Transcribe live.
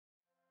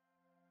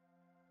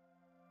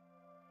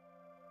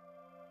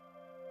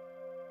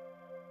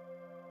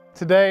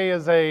Today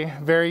is a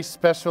very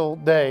special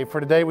day. For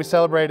today we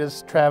celebrate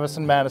as Travis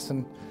and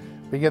Madison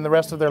begin the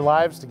rest of their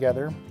lives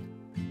together.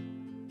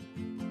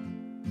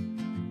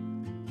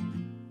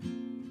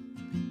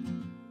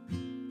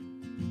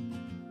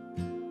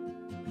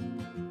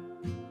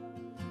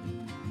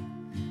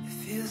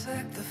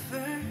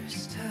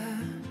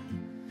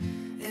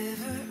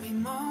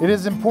 It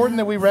is important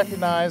that we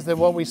recognize that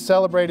what we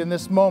celebrate in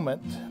this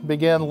moment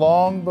began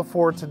long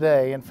before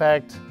today. In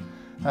fact,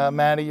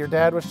 Maddie, your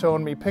dad was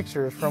showing me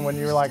pictures from when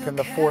you were like in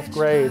the 4th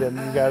grade and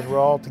you guys were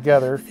all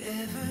together.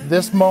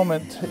 This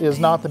moment is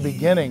not the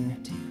beginning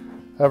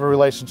of a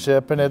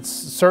relationship, and it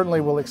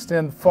certainly will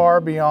extend far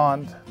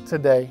beyond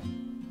today.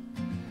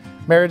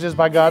 Marriage is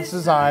by God's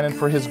design and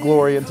for His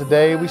glory, and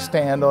today we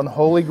stand on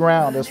holy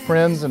ground as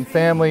friends and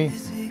family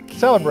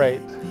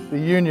celebrate the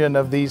union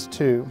of these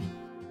two.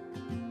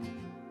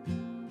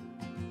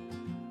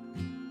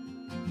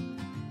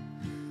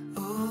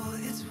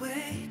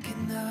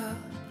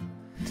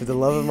 To the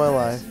love of my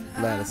life,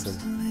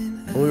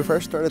 Madison. When we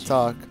first started to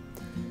talk,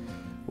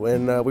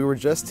 when we were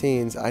just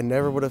teens, I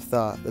never would have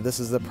thought that this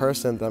is the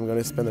person that I'm going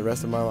to spend the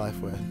rest of my life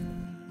with.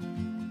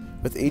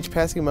 With each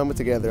passing moment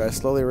together, I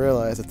slowly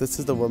realized that this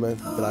is the woman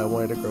that I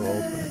wanted to grow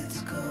old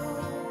with.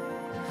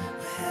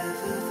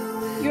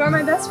 You are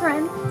my best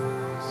friend.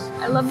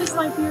 I love this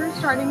life we are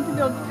starting to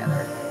build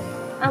together.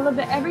 I love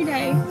that every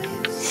day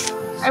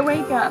I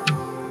wake up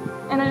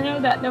and I know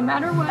that no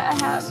matter what I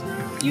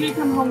have, you to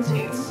come home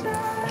to.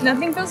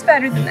 Nothing feels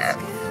better than that.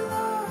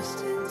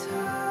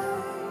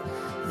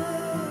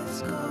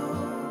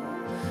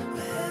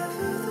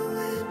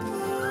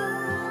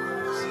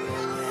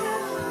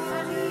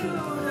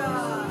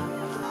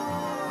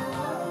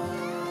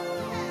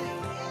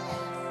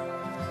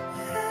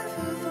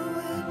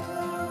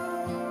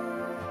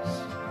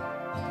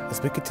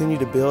 As we continue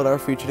to build our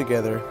future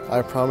together,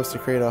 I promise to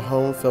create a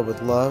home filled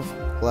with love,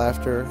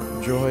 laughter,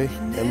 joy,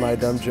 and my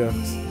dumb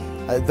jokes.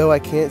 Though I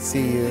can't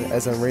see you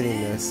as I'm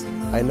reading this,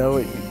 I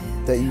know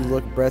that you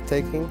look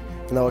breathtaking,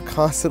 and I will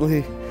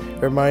constantly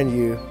remind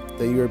you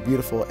that you are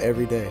beautiful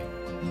every day.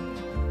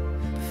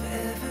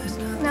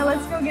 Now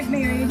let's go get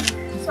married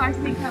so I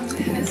can become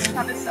Miss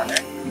Travis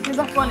Southern, because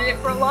I've wanted it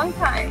for a long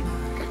time,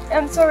 and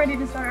I'm so ready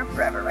to start our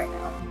forever right now.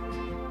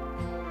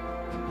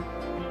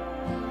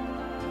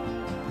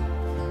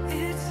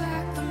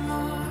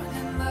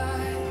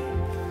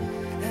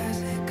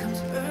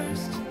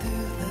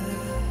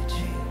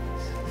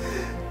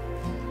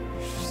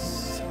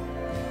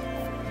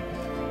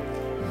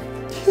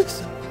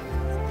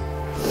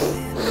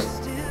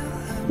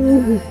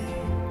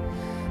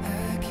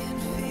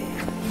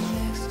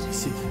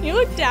 You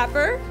look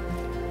dapper.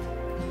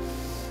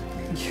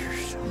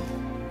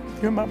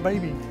 You're my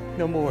baby,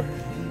 no more.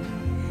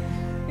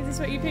 Is this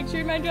what you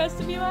pictured my dress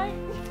to be like?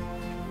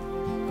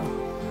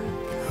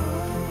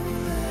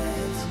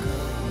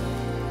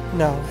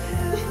 No.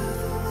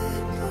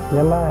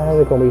 Now my eyes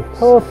are gonna be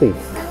puffy.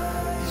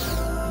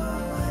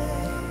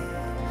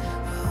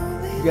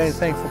 You got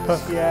anything for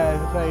puffy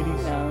eyes,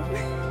 ladies? No.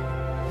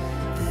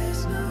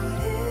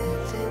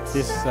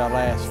 This is our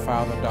last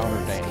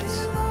father-daughter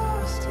dance.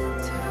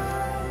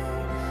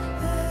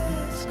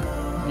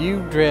 You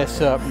dress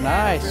up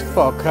nice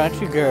for a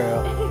country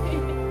girl.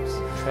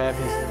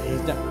 Travis,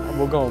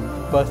 we're gonna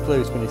bust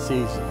loose when he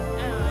sees you.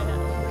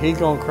 He's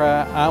gonna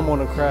cry, I'm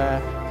gonna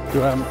cry.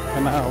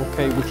 Am I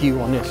okay with you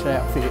on this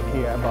outfit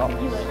here I bought?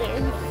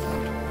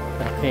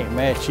 I can't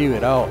match you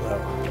at all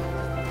though.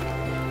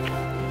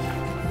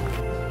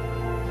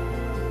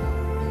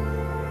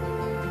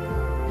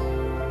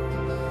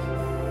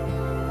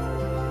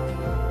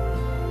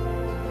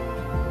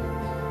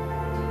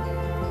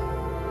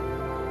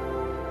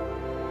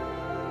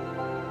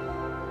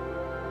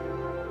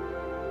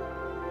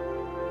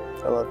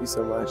 I love you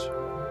so much.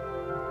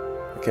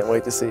 I can't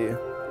wait to see you.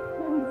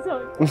 I'm so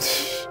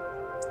excited.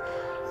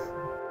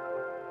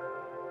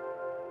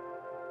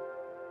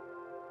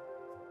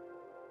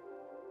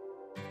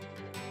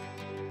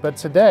 But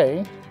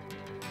today,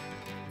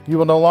 you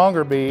will no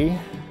longer be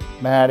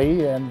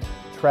Maddie and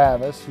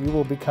Travis. You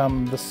will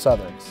become the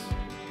Southerns.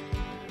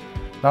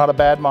 Not a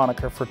bad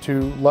moniker for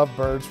two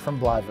lovebirds from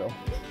Blytheville.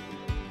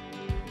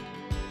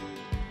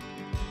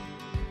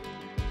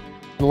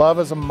 Love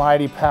is a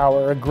mighty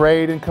power, a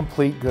great and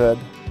complete good.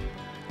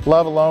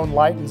 Love alone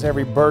lightens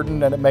every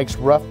burden, and it makes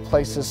rough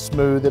places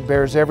smooth. It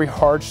bears every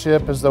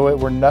hardship as though it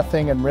were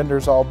nothing, and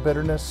renders all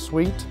bitterness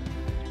sweet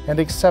and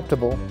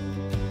acceptable.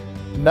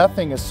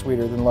 Nothing is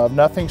sweeter than love,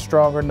 nothing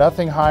stronger,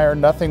 nothing higher,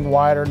 nothing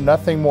wider,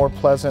 nothing more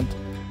pleasant,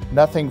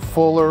 nothing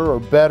fuller or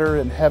better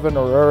in heaven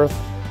or earth,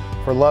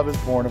 for love is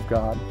born of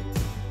God.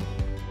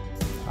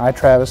 I,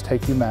 Travis,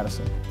 take you,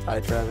 Madison.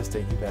 I, Travis,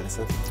 take you,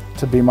 Madison.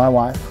 To be my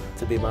wife.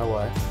 To be my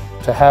wife.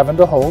 To have and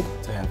to hold.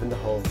 To have and to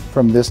hold.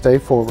 From this day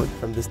forward.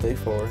 From this day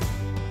forward.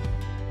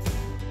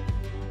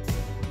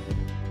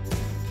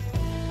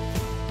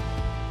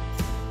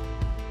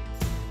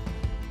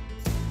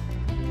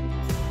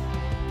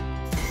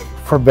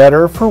 For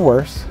better or for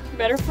worse.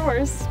 Better for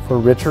worse. For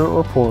richer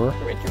or poorer.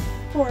 For richer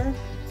or poorer.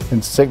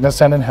 In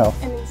sickness and in health.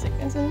 And in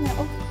sickness and in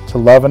health. to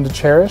love and to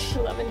cherish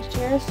to love and to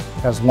cherish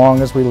as long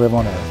as we live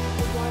on earth.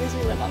 as long as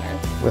we live on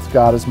earth. With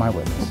God as my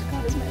witness,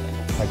 God is my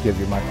witness. I give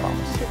you my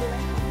promise. I give you my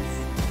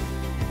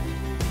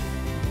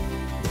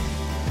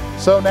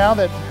promise. So now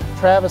that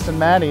Travis and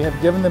Maddie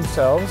have given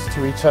themselves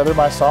to each other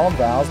by solemn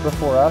vows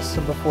before us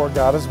and before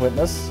God as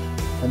witness,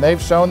 and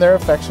they've shown their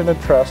affection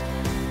and trust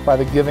by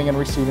the giving and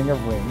receiving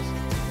of rings,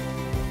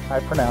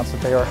 I pronounce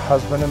that they are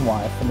husband and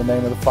wife in the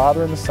name of the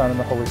Father and the Son and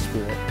the Holy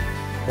Spirit.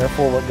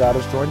 Therefore, what God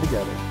has joined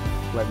together,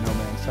 let no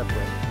man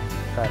separate.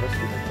 Travis,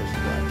 you may kiss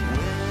your bride.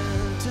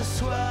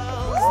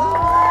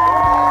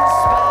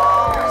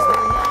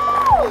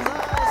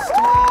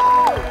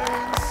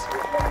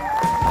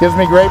 Gives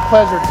me great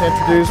pleasure to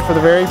introduce for the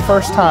very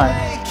first time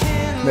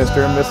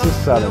Mr. and Mrs.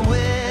 Southern.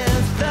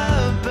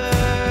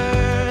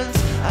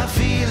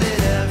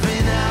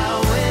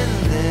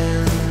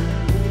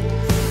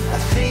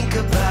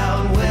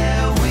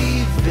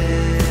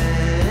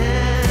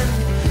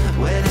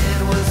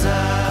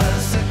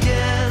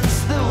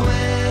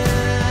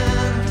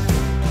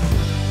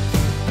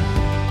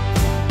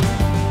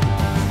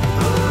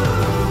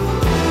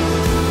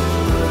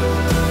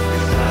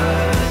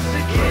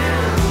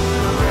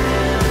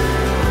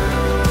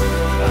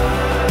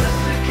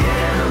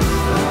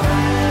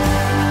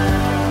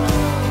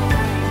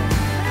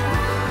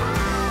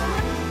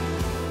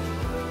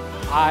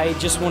 I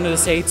just wanted to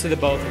say to the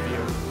both of you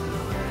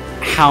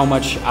how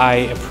much I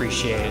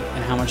appreciate it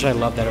and how much I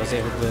love that I was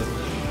able to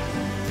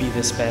be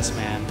this best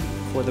man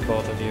for the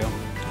both of you.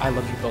 I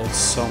love you both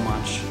so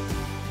much.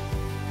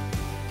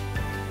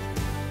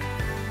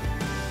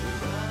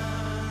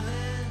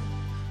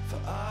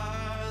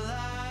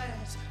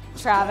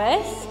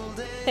 Travis,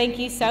 thank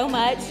you so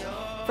much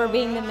for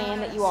being the man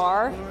that you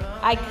are.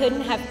 I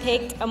couldn't have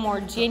picked a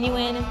more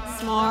genuine,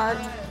 smart,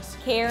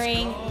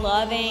 caring,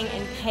 loving,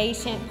 and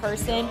patient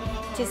person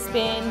to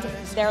spend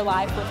their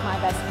life with my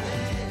best friend.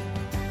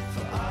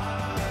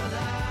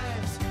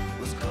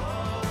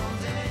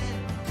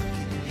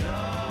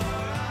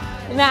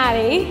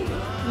 Maddie,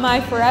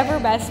 my forever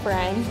best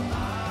friend,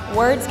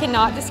 words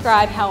cannot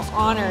describe how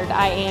honored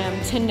I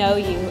am to know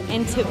you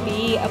and to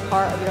be a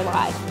part of your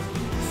life.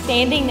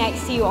 Standing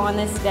next to you on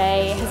this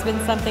day has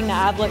been something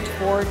that I've looked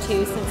forward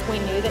to since we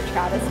knew that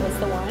Travis was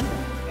the one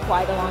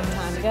quite a long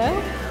time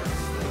ago.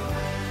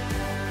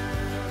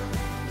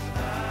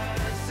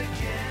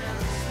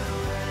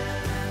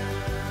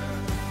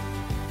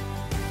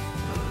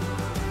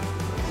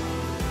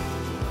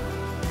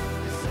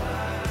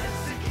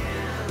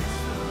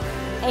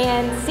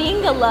 And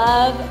seeing the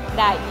love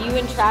that you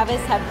and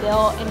Travis have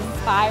built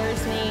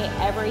inspires me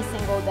every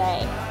single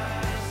day.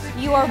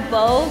 You are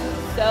both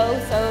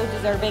so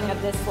deserving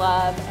of this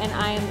love, and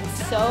I am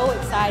so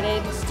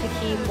excited to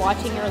keep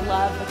watching your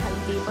love become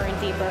deeper and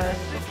deeper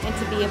and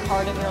to be a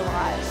part of your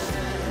lives.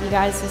 You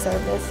guys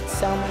deserve this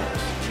so much,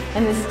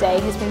 and this day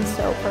has been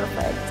so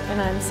perfect,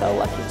 and I'm so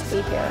lucky to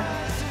be here.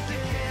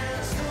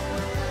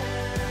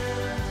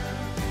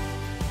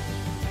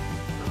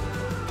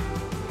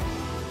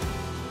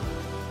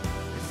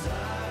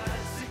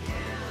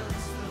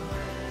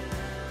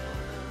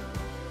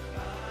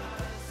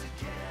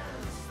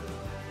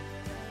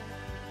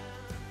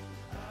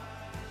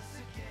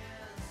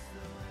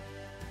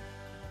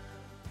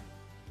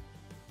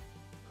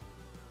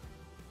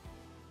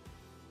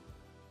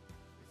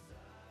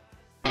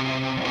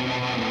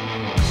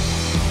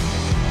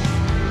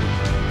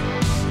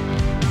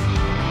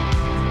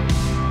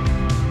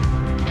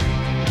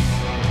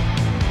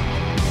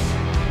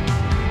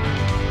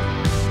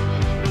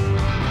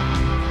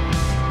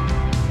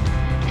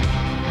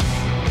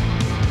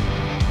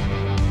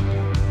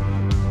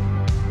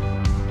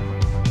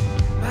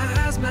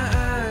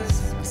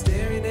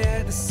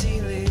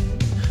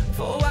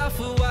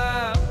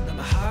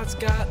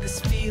 Got this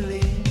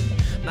feeling.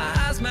 My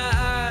eyes,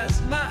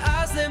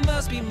 there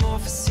must be more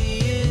for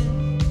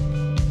seeing.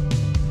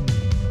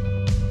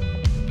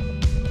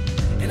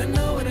 And I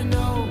know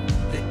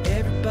that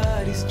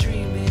everybody's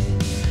dreaming.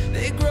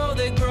 They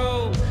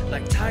grow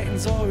like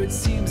titans, or it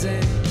seems.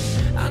 And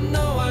I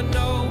know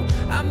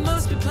I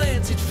must be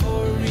planted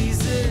for a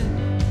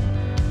reason.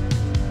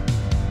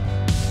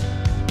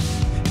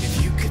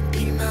 If you could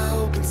be my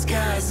open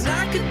skies, and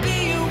I could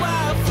be your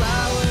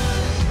wildflower.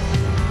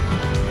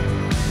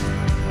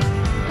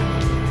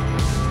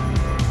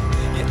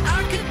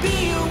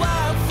 Be a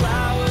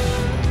wildflower,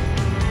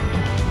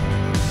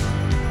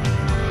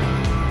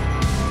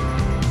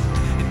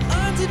 and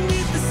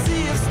underneath the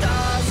sea of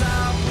stars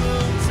I'll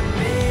bloom to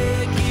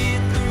make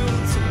it through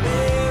to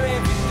where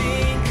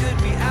everything could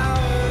be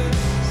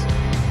ours.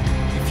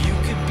 If you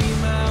could be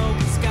my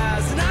open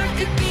skies, and I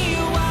could be a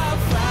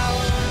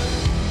wildflower.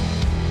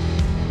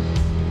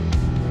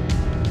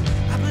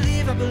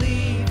 I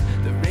believe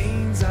the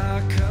rains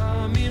are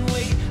coming.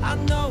 Wait, I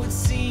know it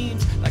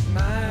seems like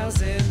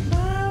miles and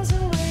miles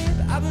away.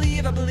 I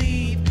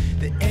believe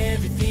that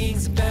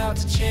everything's about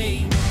to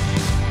change.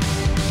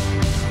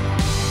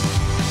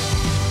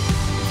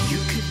 You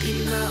could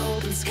be my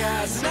open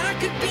skies, and I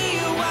could be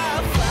a wild